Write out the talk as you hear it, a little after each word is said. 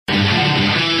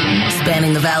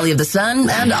spanning the Valley of the Sun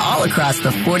and all across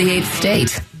the 48th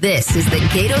state. This is the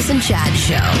Gatos and Chad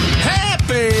Show.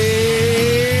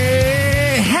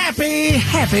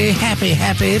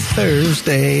 Happy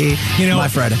Thursday. You know, my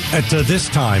Friday. At this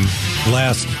time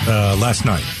last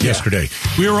night, yesterday,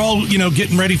 we were all,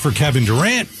 getting ready for Kevin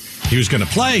Durant. He was going to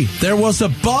play. There was a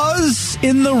buzz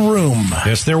in the room.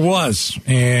 Yes, there was.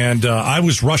 And I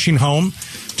was rushing home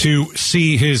to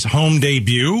see his home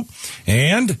debut.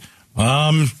 And,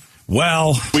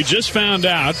 we just found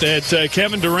out that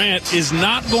Kevin Durant is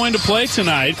not going to play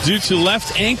tonight due to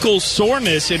left ankle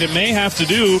soreness, and it may have to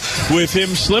do with him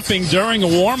slipping during a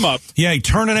warm-up. Yeah, he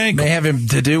turned an ankle. May have him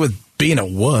to do with being a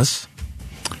wuss.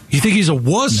 You think he's a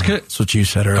wuss? No, that's what you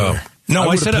said earlier. Oh. No,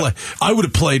 I said I would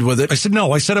have played with it. I said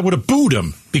no. I said I would have booed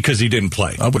him because he didn't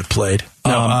play. I would have played.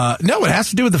 No, it has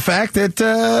to do with the fact that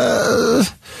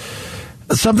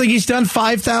something he's done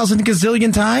 5,000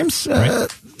 gazillion times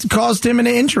caused him an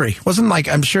injury. Wasn't like,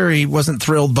 I'm sure he wasn't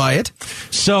thrilled by it.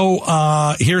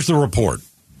 So here's the report.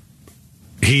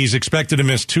 He's expected to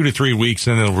miss 2 to 3 weeks,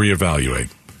 and they'll reevaluate.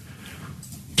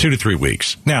 2 to 3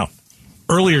 weeks. Now,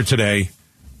 earlier today,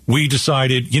 we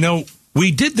decided,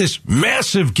 we did this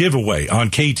massive giveaway on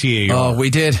KTAR. Oh, we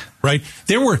did. Right?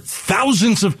 There were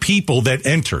thousands of people that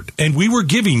entered, and we were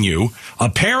giving you a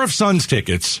pair of Suns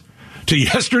tickets to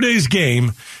yesterday's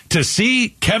game to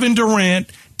see Kevin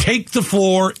Durant take the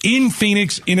floor in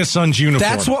Phoenix in a Suns uniform.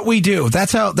 That's what we do.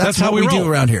 That's how we do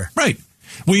around here. Right.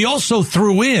 We also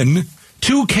threw in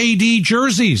 2 KD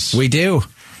jerseys. We do.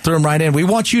 Threw them right in. We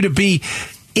want you to be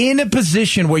in a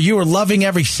position where you are loving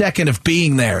every second of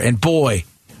being there. And boy,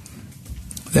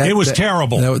 it was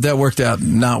terrible. That worked out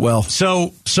not well.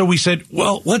 So we said,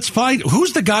 well, let's find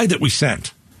who's the guy that we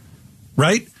sent.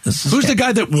 Right? Who's the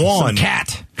guy that won? Some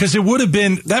cat. Because it would have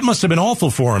been, that must have been awful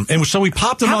for him. And so we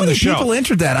popped him on the show. How many people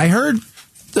entered that? I heard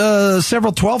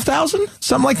several, 12,000?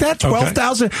 Something like that?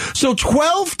 12,000. Okay. So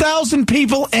 12,000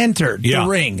 people entered the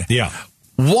ring. Yeah.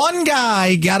 One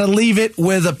guy got to leave it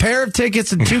with a pair of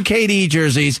tickets and 2 KD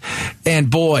jerseys, and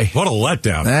boy, what a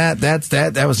letdown!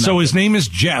 That was so. His name is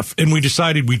Jeff, and we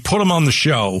decided we'd put him on the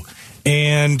show.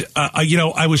 And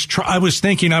I was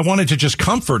thinking I wanted to just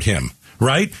comfort him.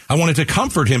 Right? I wanted to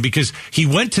comfort him because he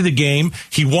went to the game.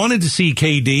 He wanted to see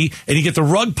KD, and he get the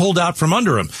rug pulled out from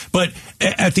under him. But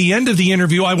at the end of the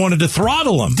interview, I wanted to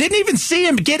throttle him. Didn't even see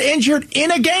him get injured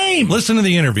in a game. Listen to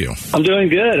the interview. I'm doing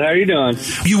good. How are you doing?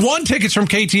 You won tickets from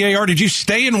KTAR. Did you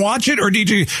stay and watch it, or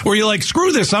were you like,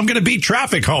 screw this, I'm going to beat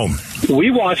traffic home? We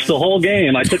watched the whole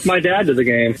game. I took my dad to the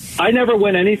game. I never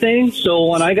win anything, so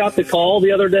when I got the call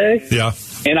the other day... Yeah.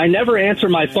 And I never answer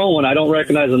my phone when I don't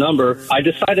recognize the number. I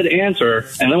decided to answer.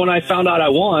 And then when I found out I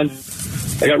won,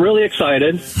 I got really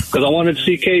excited because I wanted to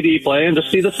see KD play and to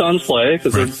see the Suns play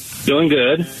because they're doing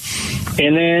good.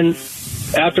 And then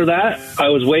after that, I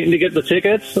was waiting to get the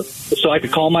tickets so I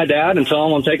could call my dad and tell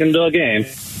him I'm taking him to a game.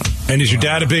 And is your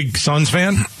dad a big Suns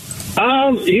fan?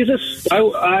 He's a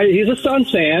Suns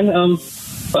fan.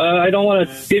 I don't want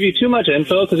to give you too much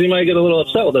info because he might get a little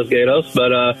upset with us, Gatos.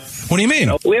 But what do you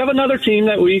mean? We have another team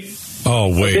that we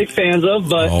are big fans of.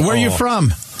 But where are you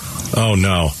from? Oh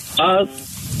no,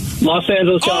 Los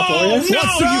Angeles, California. Oh, no,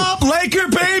 what's up, Laker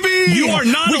baby? You are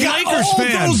not a Lakers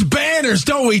fan. Those banners,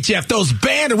 don't we, Jeff? Those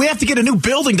banners. We have to get a new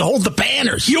building to hold the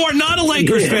banners. You are not a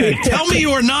Lakers fan. Tell me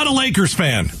you are not a Lakers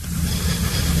fan.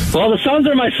 Well, the Suns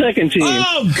are my second team.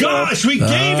 Oh, gosh. We gave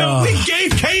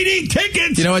KD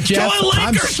tickets. You know what, Jeff? To a Lakers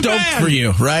I'm stoked fan. For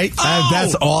you, right?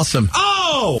 That's awesome.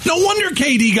 Oh, no wonder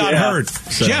KD got hurt.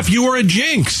 So. Jeff, you were a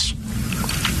jinx.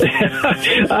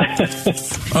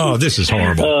 Oh, this is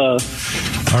horrible. All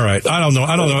right. I don't know.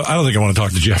 I don't think I want to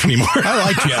talk to Jeff anymore. I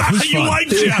like Jeff. He's You fun. like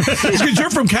Jeff. It's because you're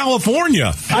from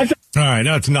California. All right.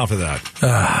 That's enough of that.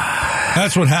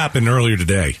 That's what happened earlier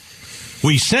today.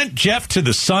 We sent Jeff to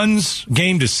the Suns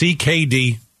game to see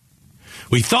KD.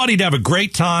 We thought he'd have a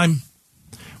great time.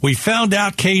 We found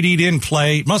out KD didn't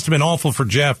play. It must have been awful for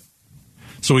Jeff.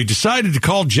 So we decided to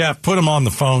call Jeff, put him on the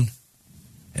phone.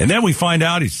 And then we find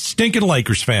out he's a stinking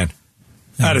Lakers fan.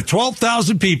 Out of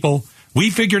 12,000 people, we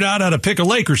figured out how to pick a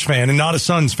Lakers fan and not a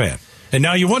Suns fan. And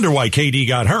now you wonder why KD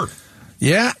got hurt.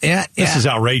 Yeah. This is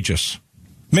outrageous.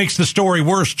 Makes the story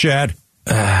worse, Chad.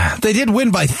 They did win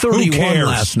by 31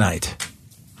 last night.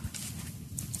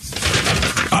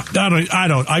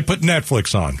 I put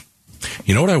Netflix on.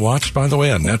 You know what I watched, by the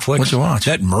way, on Netflix? What'd you watch?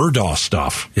 That Murdaugh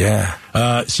stuff. Yeah.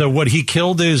 So what he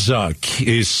killed his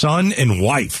son and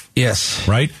wife. Yes.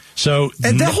 Right? So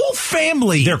and the whole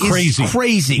family they're crazy. Is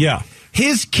crazy. Yeah.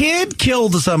 His kid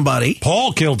killed somebody.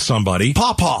 Paul killed somebody.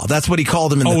 Pawpaw. That's what he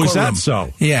called him in the courtroom. Oh, is that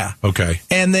so? Yeah. Okay.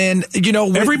 And then,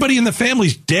 everybody in the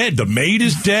family's dead. The maid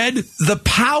is dead. The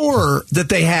power that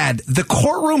they had, the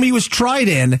courtroom he was tried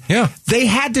in, they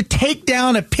had to take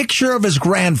down a picture of his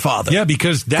grandfather. Yeah,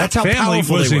 because that's how family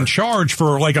was in charge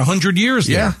for like 100 years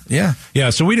there. Yeah,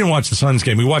 so we didn't watch the Suns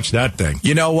game. We watched that thing.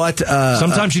 You know what?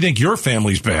 Sometimes you think your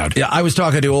family's bad. Yeah, I was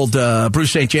talking to old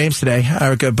Bruce St. James today,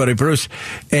 our good buddy Bruce,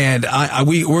 and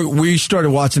we started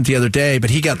watching it the other day, but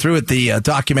he got through it, the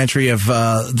documentary of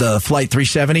the Flight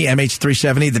 370,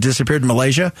 MH370, that disappeared in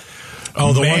Malaysia.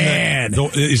 Oh, the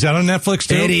one is that on Netflix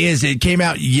too? It is. It came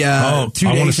out 2 days ago.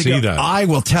 I want to see that. I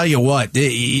will tell you what.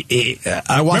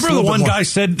 I watched. Remember the one guy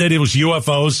said that it was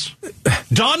UFOs?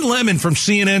 Don Lemon from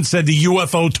CNN said the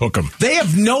UFO took him. They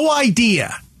have no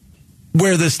idea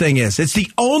where this thing is. It's the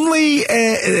only,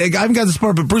 I haven't got this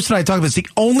part, but Bruce and I talked about it. It's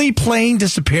the only plane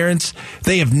disappearance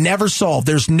they have never solved.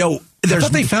 I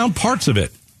thought they found parts of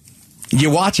it. You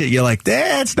watch it, you're like,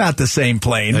 that's not the same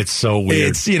plane. It's so weird.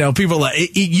 It's, people,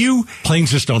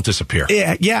 planes just don't disappear.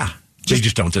 Yeah. They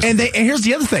just don't disappear. And here's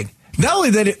the other thing. Not only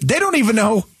that, they don't even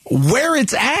know where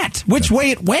it's at, which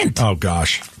way it went. Oh,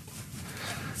 gosh.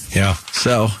 Yeah.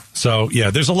 So, yeah,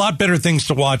 there's a lot better things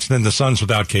to watch than the Suns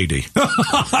without KD.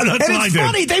 That's and it's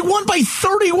funny. They won by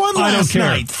 31 last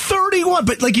night. 31.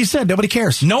 But like you said, nobody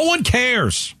cares. No one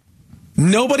cares.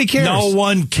 Nobody cares. No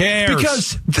one cares.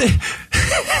 Because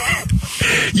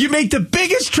you make the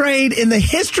biggest trade in the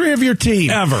history of your team.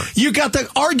 Ever. You got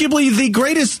arguably the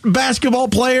greatest basketball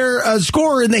player,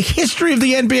 scorer in the history of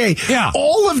the NBA. Yeah.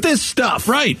 All of this stuff.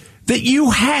 Right. That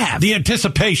you have. The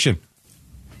anticipation.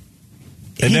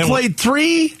 And he played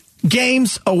 3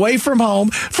 games away from home.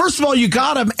 First of all, you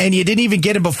got him, and you didn't even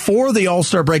get him before the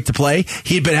All-Star break to play.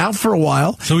 He'd been out for a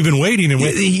while. So we've been waiting.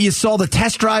 You saw the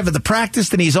test drive of the practice,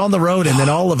 then he's on the road, and then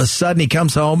all of a sudden he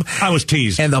comes home. I was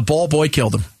teased. And the ball boy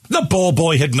killed him. The ball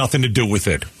boy had nothing to do with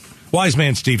it. Wise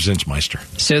man Steve Zinsmeister.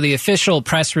 So the official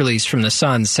press release from the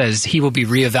Suns says he will be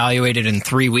reevaluated in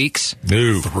 3 weeks.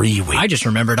 No. 3 weeks. I just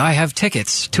remembered I have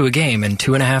tickets to a game in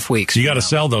 2.5 weeks. You got to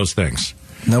sell those things.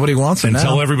 Nobody wants it and now.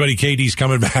 Tell everybody KD's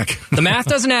coming back. The math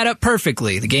doesn't add up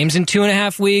perfectly. The game's in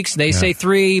 2.5 weeks. They say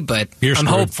 3, but I'm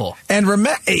hopeful. And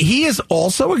he is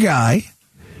also a guy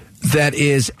that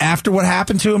is, after what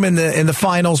happened to him in the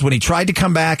finals when he tried to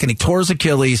come back and he tore his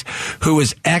Achilles, who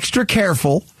was extra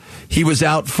careful. He was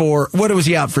out for, was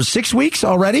he out for 6 weeks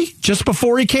already? Just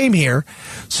before he came here.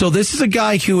 So this is a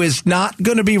guy who is not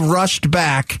going to be rushed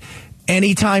back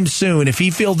anytime soon. If he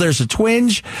feels there's a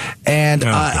twinge, and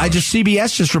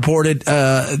CBS just reported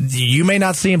you may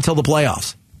not see him till the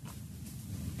playoffs.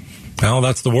 Well,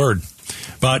 that's the word.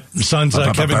 But Suns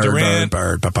Kevin Durant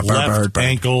left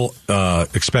ankle,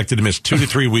 expected to miss 2 to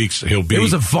 3 weeks. He'll be. It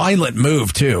was a violent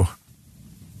move too,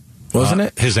 wasn't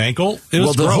it? His ankle.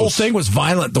 The whole thing was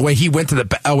violent. The way he went to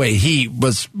he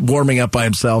was warming up by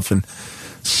himself and.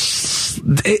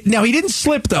 Now, he didn't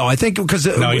slip, though, I think, because...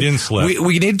 No, he didn't slip.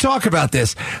 We need to talk about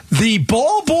this. The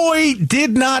ball boy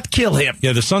did not kill him.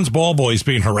 Yeah, the Suns ball boy is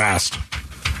being harassed.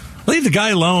 Leave the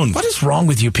guy alone. What is wrong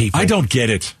with you people? I don't get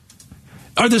it.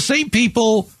 Are the same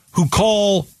people who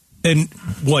call and,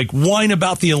 whine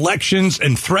about the elections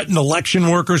and threaten election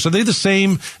workers, are they the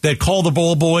same that call the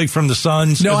ball boy from the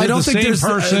Suns? No, I don't think there's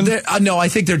the same person. No, I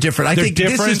think they're different. I think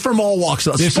different? This is from all walks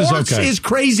of life. Sports is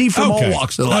crazy from all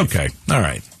walks of life. Okay, all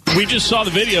right. We just saw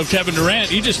the video of Kevin Durant.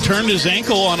 He just turned his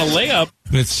ankle on a layup.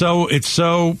 It's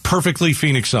so perfectly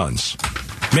Phoenix Suns.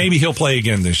 Maybe he'll play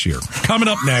again this year. Coming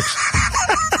up next.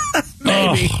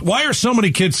 Maybe. Why are so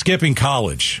many kids skipping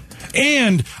college?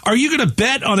 And are you going to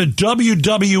bet on a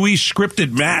WWE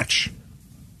scripted match?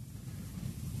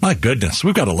 My goodness,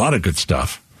 we've got a lot of good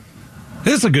stuff.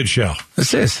 This is a good show.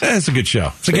 This is. It's a good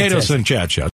show. It's a Gatos and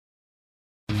Chad show.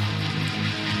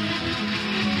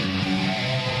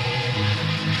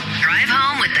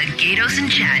 Gatos and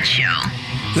Chad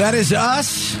Show. That is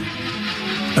us.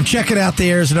 I'm checking out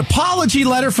there's an apology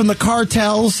letter from the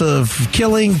cartels of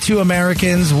killing 2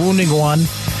 Americans, wounding 1,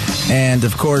 and,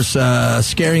 of course,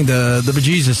 scaring the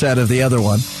bejesus out of the other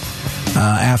one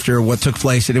after what took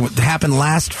place. It happened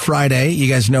last Friday. You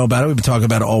guys know about it. We've been talking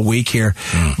about it all week here.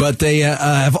 But they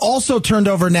have also turned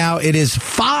over now. It is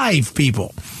 5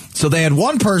 people. So they had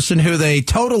one person who they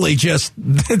totally just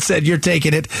said, you're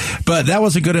taking it. But that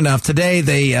wasn't good enough. Today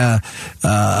they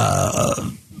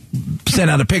sent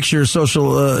out a picture,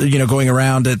 social, going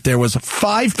around that there was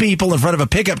 5 people in front of a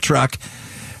pickup truck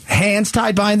hands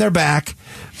tied behind their back.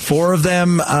 4 of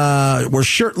them were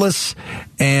shirtless,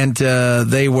 and they're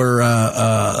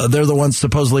the ones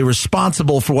supposedly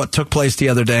responsible for what took place the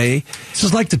other day. This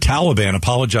is like the Taliban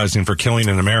apologizing for killing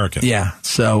an American. Yeah.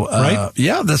 So, right?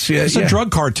 Yeah. It's a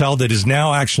drug cartel that is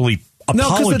now actually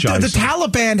apologizing. No, because the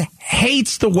Taliban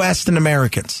hates the West and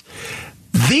Americans.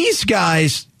 These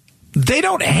guys, they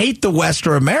don't hate the West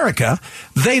or America.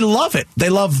 They love it. They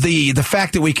love the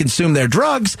fact that we consume their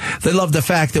drugs. They love the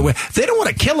fact that they don't want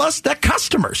to kill us. They're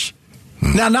customers.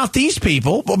 Now, not these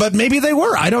people, but maybe they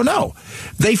were. I don't know.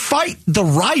 They fight the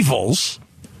rivals.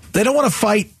 They don't want to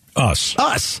fight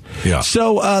us. Yeah.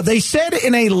 So they said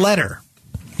in a letter.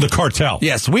 The cartel.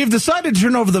 Yes, we have decided to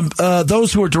turn over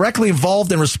those who are directly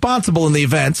involved and responsible in the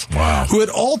events, who at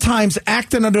all times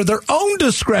acted under their own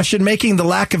discretion, making the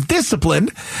lack of discipline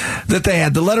that they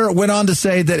had. The letter went on to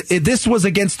say that this was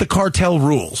against the cartel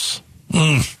rules.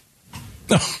 There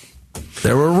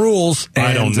were rules. And,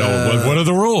 I don't know. What are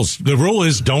the rules? The rule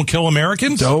is don't kill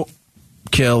Americans? Don't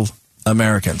kill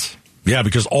Americans. Yeah,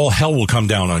 because all hell will come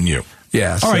down on you.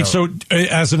 Yeah. All right, so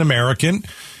as an American...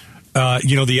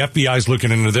 the FBI is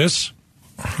looking into this.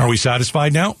 Are we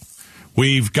satisfied now?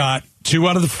 We've got 2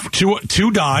 out of the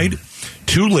 2 died,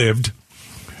 2 lived.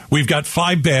 We've got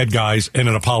 5 bad guys and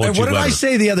an apology letter. What did I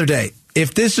say the other day?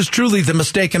 If this is truly the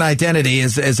mistaken identity,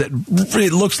 as it really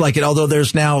looks like it, although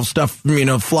there's now stuff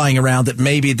flying around that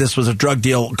maybe this was a drug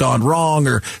deal gone wrong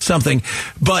or something.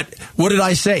 But what did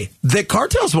I say? The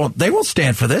cartels won't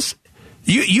stand for this.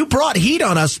 You brought heat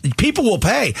on us. People will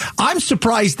pay. I'm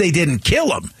surprised they didn't kill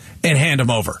him and hand them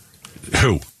over.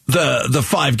 Who? The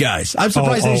 5 guys. I'm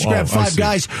surprised they just grabbed 5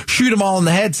 guys, shoot them all in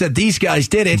the head, said these guys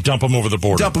did it. Dump them over the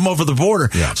border.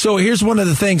 Yeah. So here's one of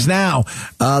the things now.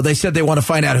 They said they want to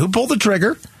find out who pulled the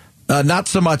trigger. Not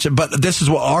so much, but this is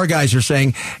what our guys are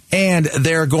saying. And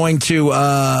they're going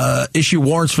to issue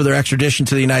warrants for their extradition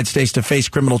to the United States to face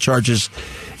criminal charges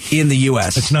in the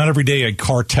U.S. It's not every day a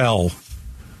cartel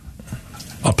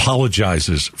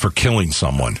apologizes for killing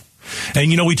someone. And,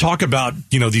 we talk about,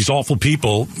 these awful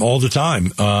people all the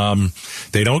time.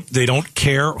 They don't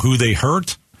care who they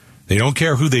hurt. They don't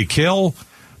care who they kill.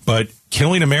 But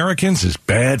killing Americans is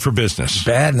bad for business.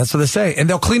 Bad, and that's what they say. And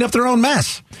they'll clean up their own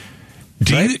mess.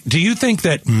 Do you think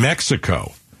that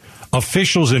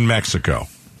officials in Mexico,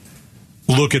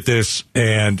 look at this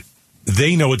and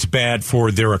they know it's bad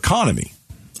for their economy?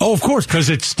 Oh, of course.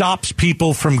 Because it stops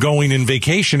people from going and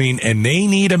vacationing, and they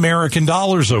need American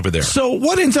dollars over there. So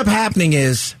what ends up happening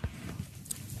is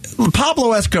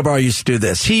Pablo Escobar used to do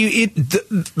this.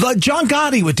 John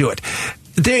Gotti would do it.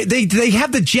 They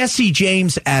have the Jesse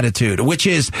James attitude, which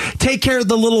is take care of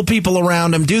the little people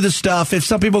around them, do the stuff. If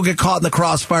some people get caught in the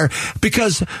crossfire,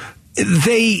 because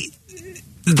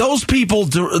those people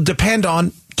depend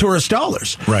on tourist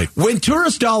dollars. Right. When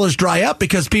tourist dollars dry up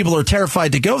because people are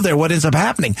terrified to go there, what ends up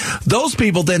happening? Those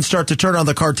people then start to turn on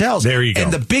the cartels. There you go.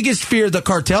 And the biggest fear the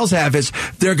cartels have is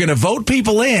they're going to vote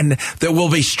people in that will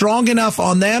be strong enough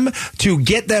on them to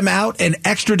get them out and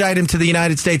extradite them to the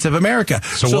United States of America.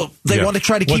 So they want to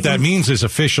try to keep What that means is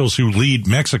officials who lead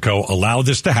Mexico allow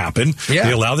this to happen. Yeah.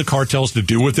 They allow the cartels to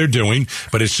do what they're doing.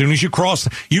 But as soon as you cross,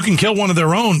 you can kill one of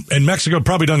their own, and Mexico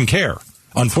probably doesn't care.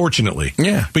 Unfortunately.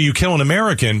 Yeah. But you kill an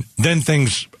American, then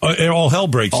things, all hell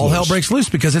breaks loose. All hell breaks loose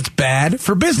because it's bad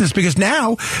for business. Because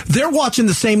now they're watching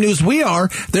the same news we are.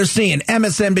 They're seeing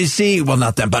MSNBC, well,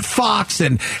 not them, but Fox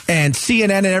and CNN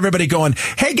and everybody going,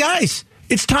 hey, guys,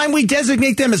 it's time we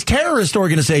designate them as terrorist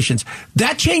organizations.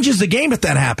 That changes the game if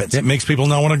that happens. It makes people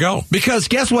not want to go. Because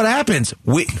guess what happens?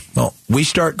 We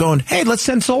start going, hey, let's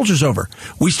send soldiers over.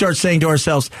 We start saying to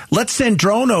ourselves, let's send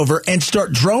drone over and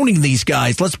start droning these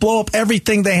guys. Let's blow up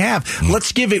everything they have.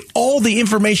 Let's give it all the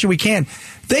information we can.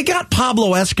 They got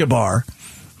Pablo Escobar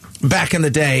back in the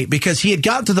day because he had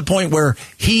gotten to the point where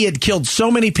he had killed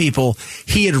so many people,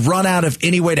 he had run out of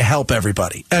any way to help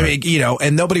everybody. I mean,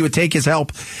 and nobody would take his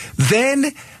help. Then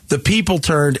the people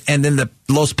turned, and then the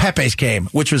Los Pepes came,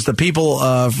 which was the people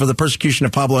for the persecution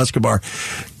of Pablo Escobar.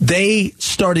 They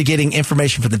started getting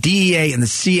information from the DEA and the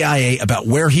CIA about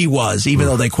where he was, even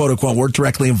though they, quote unquote, weren't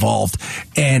directly involved,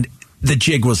 and the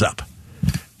jig was up.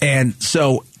 And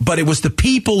so, but it was the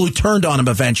people who turned on him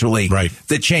eventually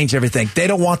that changed everything. They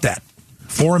don't want that.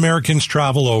 4 Americans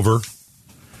travel over.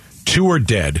 2 are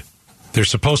dead. They're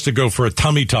supposed to go for a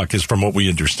tummy tuck, is from what we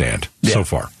understand so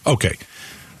far. Okay.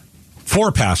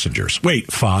 4 passengers.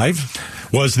 Wait, 5?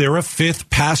 Was there a 5th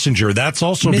passenger? That's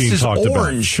also being talked about. Mrs.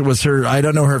 Orange was her, I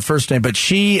don't know her first name, but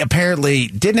she apparently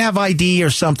didn't have ID or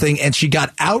something, and she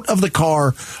got out of the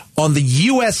car on the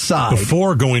U.S. side.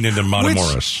 Before going into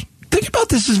Matamoros. Think about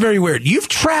this is very weird. You've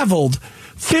traveled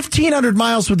 1,500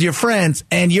 miles with your friends,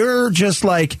 and you're just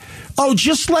like, oh,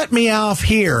 just let me off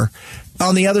here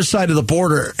on the other side of the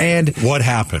border. And what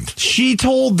happened? She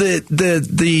told the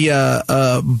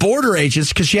border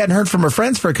agents, because she hadn't heard from her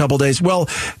friends for a couple of days, well,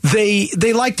 they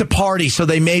like to party, so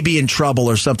they may be in trouble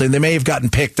or something. They may have gotten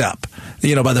picked up,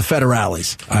 by the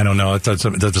federales. I don't know. That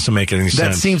doesn't make any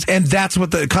sense. And that's what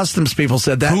the customs people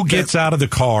said. Who gets out of the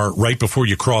car right before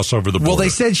you cross over the border? Well, they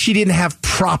said she didn't have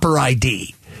proper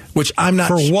ID. Which I'm not...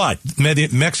 For what?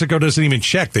 Mexico doesn't even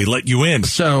check. They let you in.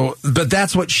 But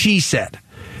that's what she said.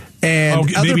 And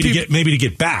maybe to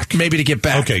get back. Maybe to get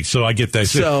back. Okay, so I get that.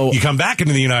 So you come back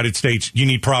into the United States, you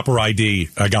need proper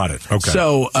ID. I got it. Okay.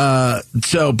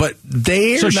 But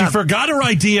they... So she forgot her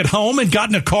ID at home and got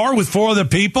in a car with 4 other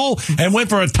people and went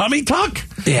for a tummy tuck?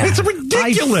 Yeah. It's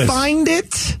ridiculous. I find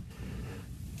it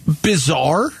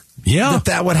bizarre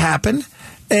that would happen.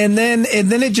 And then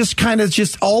it just kind of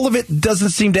all of it doesn't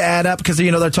seem to add up because,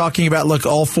 they're talking about, look,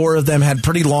 all 4 of them had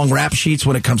pretty long rap sheets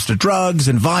when it comes to drugs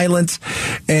and violence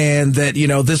and that,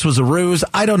 this was a ruse.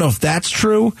 I don't know if that's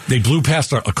true. They blew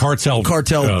past a cartel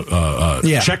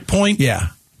checkpoint? Yeah.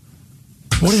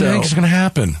 What do you think is going to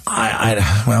happen?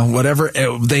 Whatever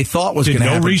they thought was going to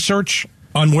happen. No research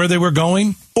on where they were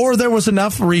going? Or there was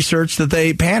enough research that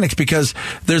they panicked because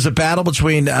there's a battle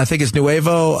between, I think it's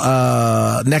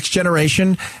Nuevo, Next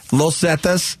Generation, Los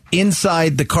Zetas,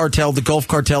 inside the cartel, the Gulf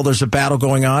cartel. There's a battle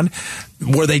going on.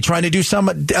 Were they trying to do some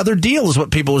other deal is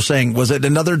what people were saying. Was it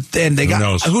another? And they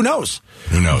who knows?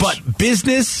 But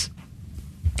business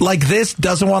like this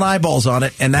doesn't want eyeballs on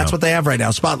it. And that's what they have right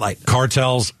now. Spotlight.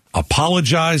 Cartels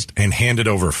apologized and handed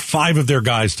over 5 of their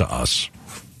guys to us.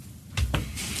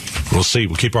 We'll see.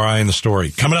 We'll keep our eye on the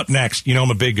story. Coming up next,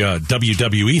 I'm a big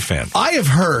WWE fan. I have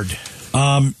heard.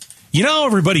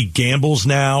 Everybody gambles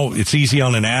now. It's easy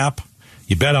on an app.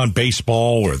 You bet on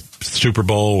baseball or Super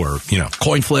Bowl or,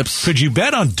 coin flips. Could you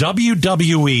bet on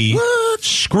WWE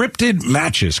scripted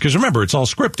matches? Because remember, it's all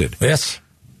scripted. Yes.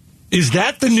 Is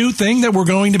that the new thing that we're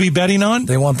going to be betting on?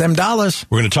 They want them dollars.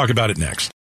 We're going to talk about it next.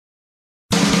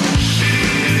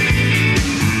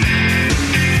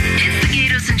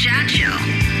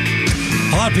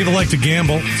 A lot of people like to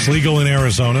gamble. It's legal in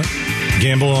Arizona.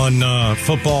 Gamble on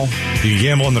football. You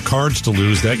gamble on the Cards to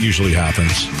lose. That usually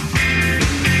happens.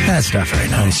 That's not very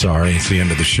nice. I'm sorry. It's the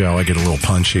end of the show. I get a little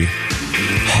punchy.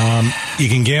 You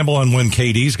can gamble on when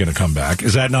KD's going to come back.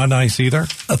 Is that not nice either?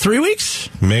 3 weeks?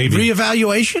 Maybe.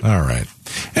 Reevaluation? All right.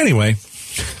 Anyway,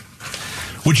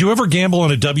 would you ever gamble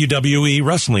on a WWE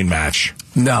wrestling match?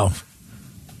 No.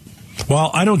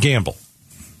 Well, I don't gamble.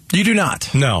 You do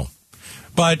not? No.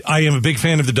 But I am a big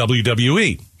fan of the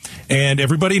WWE. And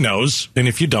everybody knows, and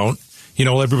if you don't,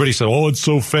 everybody says, oh, it's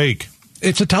so fake.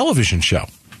 It's a television show.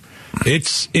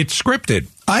 It's scripted.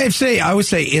 I would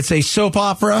say it's a soap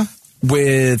opera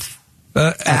with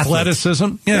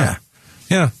athleticism. Yeah.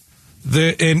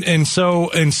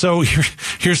 So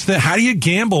here's how do you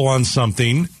gamble on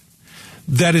something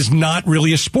that is not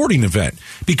really a sporting event?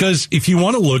 Because if you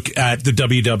want to look at the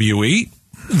WWE,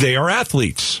 they are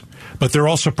athletes, but they're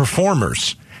also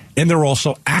performers, and they're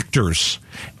also actors,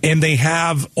 and they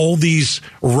have all these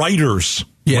writers,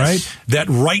 right, that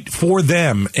write for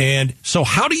them. And so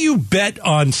how do you bet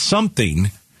on something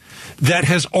that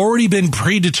has already been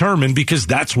predetermined, because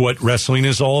that's what wrestling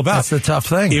is all about? That's the tough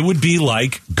thing. It would be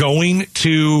like going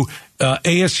to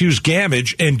ASU's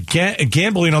Gammage and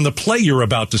gambling on the play you're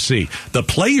about to see. The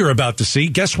play you're about to see,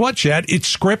 guess what, Chad?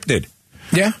 It's scripted.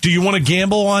 Yeah. Do you want to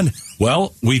gamble on,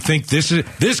 well, we think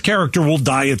this character will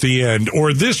die at the end,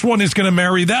 or this one is going to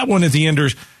marry that one at the end? Or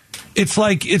it's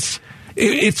like it's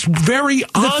very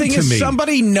odd to me. The thing is,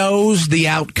 somebody knows the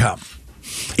outcome.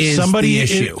 The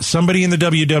issue. Somebody in the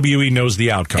WWE knows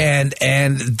the outcome, and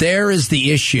there is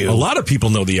the issue. A lot of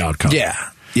people know the outcome.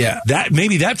 Yeah.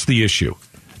 Maybe that's the issue.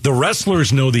 The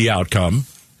wrestlers know the outcome,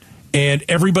 and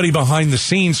everybody behind the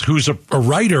scenes who's a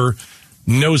writer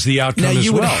knows the outcome as well. Now,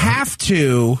 you would have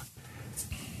to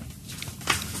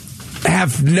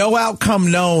have no outcome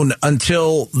known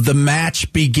until the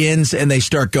match begins and they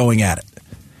start going at it.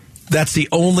 That's the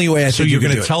only way I think you're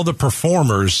going to tell the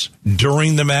performers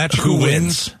during the match who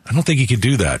wins? I don't think you could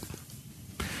do that.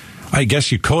 I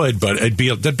guess you could, but that'd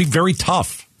be very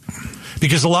tough.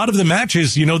 Because a lot of the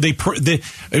matches,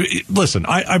 listen,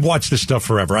 I've watched this stuff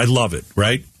forever. I love it,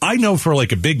 right? I know for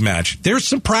like a big match, there's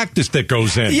some practice that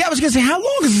goes in. Yeah, I was going to say, how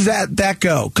long does that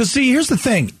go? Because, see, here's the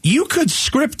thing. You could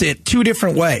script it 2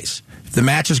 different ways. If the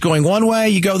match is going one way,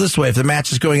 you go this way. If the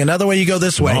match is going another way, you go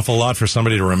this way. An awful lot for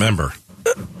somebody to remember.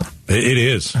 It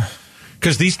is.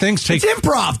 Because these things take... It's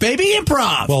improv, baby,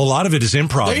 improv. Well, a lot of it is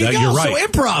improv. There you go. You're right. So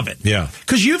improv it. Yeah.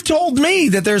 Because you've told me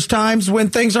that there's times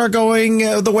when things aren't going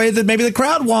the way that maybe the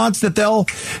crowd wants, that they'll,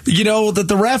 that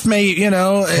the ref may,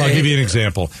 Well, I'll give you an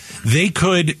example. They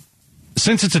could,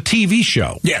 since it's a TV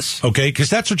show. Yes. Okay,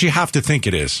 because that's what you have to think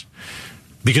it is.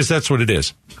 Because that's what it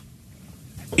is.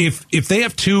 If they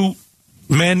have two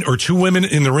men or two women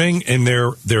in the ring and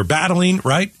they're battling,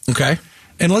 right? Okay.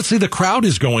 And let's say the crowd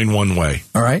is going one way.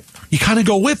 All right. You kind of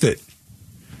go with it.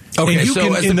 Okay,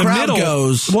 so as the crowd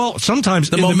goes, well, sometimes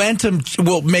the momentum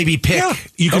will maybe pick. Yeah,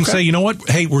 you can say, you know what?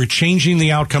 Hey, we're changing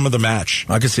the outcome of the match.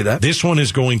 I can see that. This one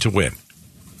is going to win.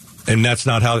 And that's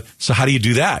not how. So how do you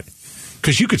do that?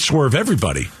 Because you could swerve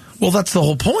everybody. Well, that's the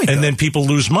whole point. And then people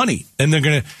lose money. And they're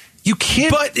going to. You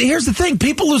can't. But here's the thing.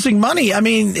 People losing money. I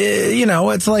mean,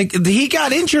 it's like he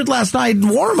got injured last night in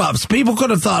warm-ups. People could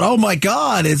have thought, oh, my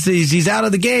God, he's out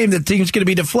of the game. The team's going to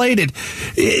be deflated.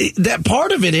 That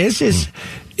part of it is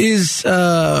it's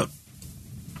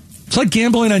like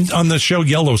gambling on the show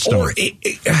Yellowstone. Or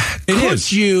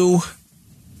could you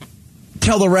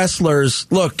tell the wrestlers,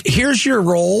 look, here's your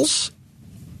roles,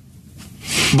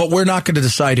 but we're not going to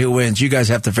decide who wins. You guys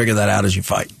have to figure that out as you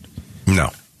fight. No.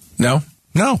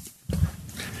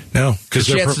 Because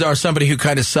chances are somebody who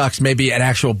kind of sucks may be an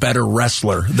actual better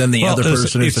wrestler than the other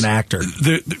person who's an actor.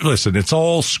 Listen, it's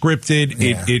all scripted.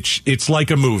 Yeah. It's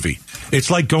like a movie.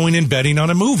 It's like going and betting on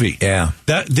a movie. Yeah.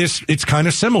 It's kind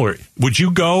of similar. Would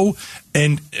you go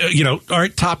and, all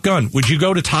right, Top Gun. Would you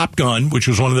go to Top Gun, which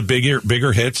was one of the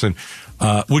bigger hits, and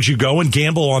would you go and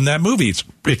gamble on that movie? It's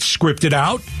scripted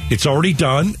out. It's already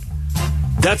done.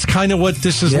 That's kind of what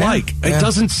this is like. Yeah. It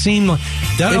doesn't seem like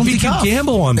that. I don't think you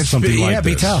gamble on something like this. Yeah, it'd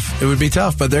be tough. It would be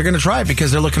tough, but they're going to try it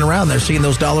because they're looking around. They're seeing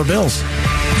those dollar bills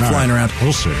flying around.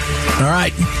 We'll see. All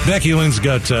right. Becky Lynn's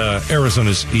got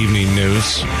Arizona's evening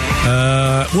news.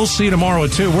 We'll see you tomorrow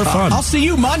at 2. We're fun. I'll see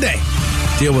you Monday.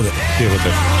 Deal with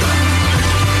it.